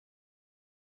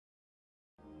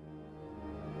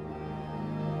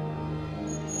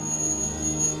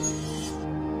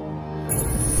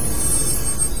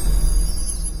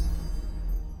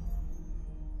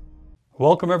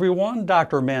Welcome everyone,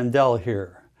 Dr. Mandell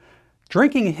here.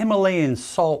 Drinking Himalayan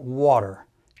salt water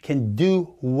can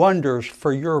do wonders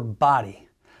for your body.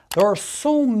 There are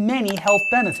so many health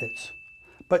benefits,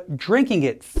 but drinking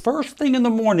it first thing in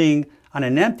the morning on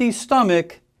an empty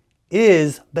stomach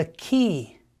is the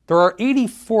key. There are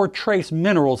 84 trace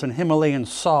minerals in Himalayan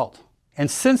salt,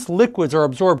 and since liquids are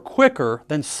absorbed quicker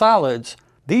than solids,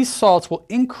 these salts will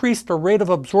increase the rate of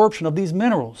absorption of these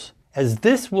minerals, as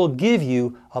this will give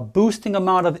you a boosting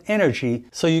amount of energy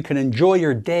so you can enjoy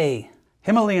your day.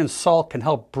 Himalayan salt can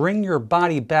help bring your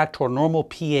body back to a normal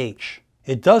pH.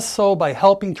 It does so by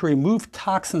helping to remove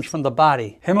toxins from the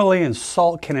body. Himalayan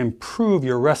salt can improve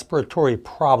your respiratory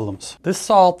problems. This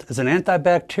salt is an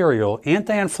antibacterial,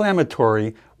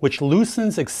 anti-inflammatory, which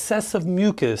loosens excessive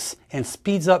mucus and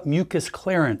speeds up mucus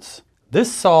clearance. This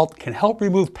salt can help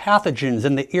remove pathogens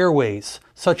in the airways,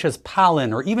 such as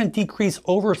pollen, or even decrease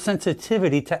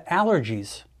oversensitivity to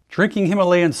allergies. Drinking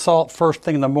Himalayan salt first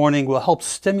thing in the morning will help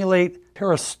stimulate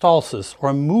peristalsis,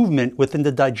 or movement within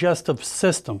the digestive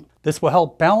system. This will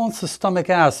help balance the stomach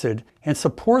acid and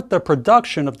support the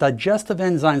production of digestive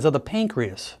enzymes of the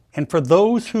pancreas. And for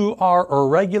those who are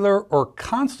irregular or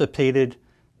constipated,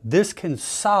 this can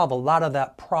solve a lot of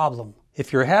that problem.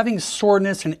 If you're having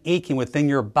soreness and aching within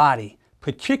your body,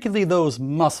 particularly those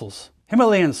muscles,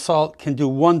 Himalayan salt can do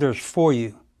wonders for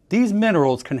you. These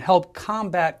minerals can help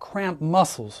combat cramped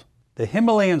muscles. The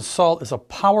Himalayan salt is a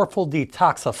powerful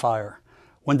detoxifier.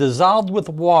 When dissolved with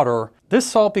water,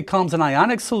 this salt becomes an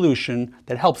ionic solution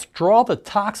that helps draw the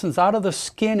toxins out of the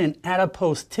skin and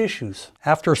adipose tissues.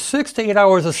 After 6 to 8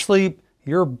 hours of sleep,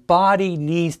 your body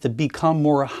needs to become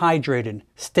more hydrated.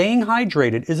 Staying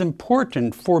hydrated is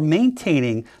important for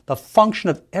maintaining the function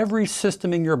of every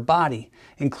system in your body,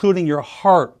 including your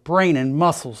heart, brain, and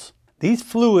muscles. These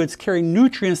fluids carry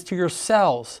nutrients to your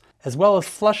cells, as well as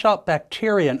flush out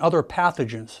bacteria and other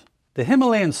pathogens. The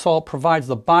Himalayan salt provides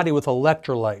the body with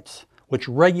electrolytes, which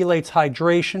regulates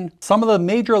hydration. Some of the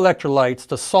major electrolytes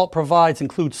the salt provides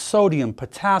include sodium,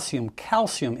 potassium,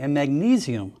 calcium, and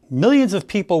magnesium. Millions of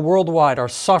people worldwide are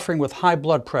suffering with high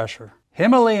blood pressure.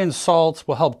 Himalayan salts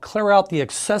will help clear out the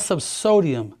excessive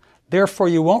sodium. Therefore,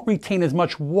 you won't retain as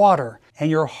much water,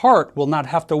 and your heart will not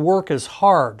have to work as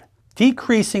hard.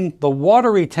 Decreasing the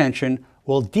water retention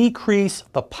will decrease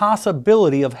the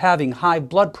possibility of having high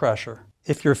blood pressure.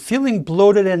 If you're feeling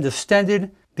bloated and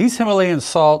distended, these Himalayan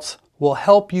salts will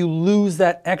help you lose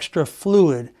that extra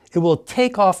fluid. It will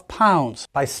take off pounds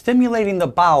by stimulating the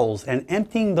bowels and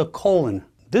emptying the colon.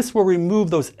 This will remove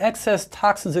those excess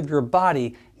toxins of your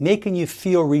body, making you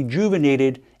feel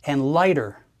rejuvenated and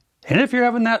lighter. And if you're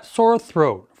having that sore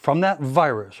throat from that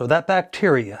virus or that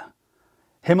bacteria,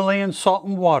 Himalayan salt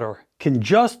and water can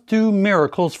just do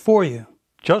miracles for you.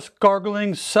 Just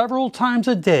gargling several times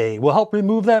a day will help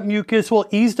remove that mucus, will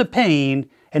ease the pain,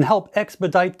 and help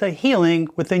expedite the healing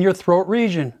within your throat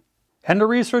region. And the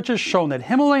research has shown that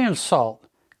Himalayan salt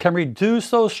can reduce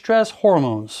those stress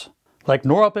hormones like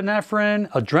norepinephrine,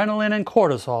 adrenaline, and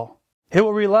cortisol. It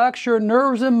will relax your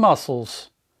nerves and muscles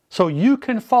so you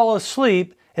can fall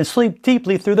asleep and sleep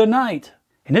deeply through the night.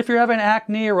 And if you're having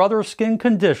acne or other skin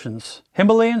conditions,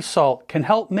 Himalayan salt can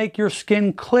help make your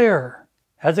skin clear,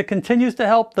 as it continues to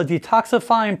help the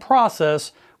detoxifying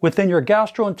process within your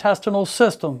gastrointestinal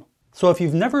system. So if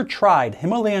you've never tried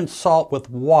Himalayan salt with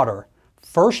water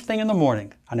first thing in the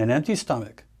morning on an empty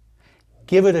stomach,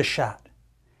 give it a shot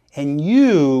and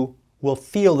you will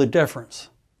feel the difference.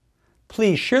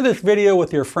 Please share this video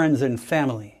with your friends and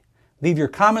family. Leave your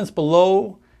comments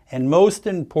below, and most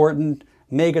important,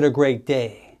 make it a great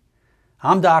day.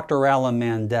 I'm Dr. Alan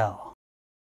Mandell.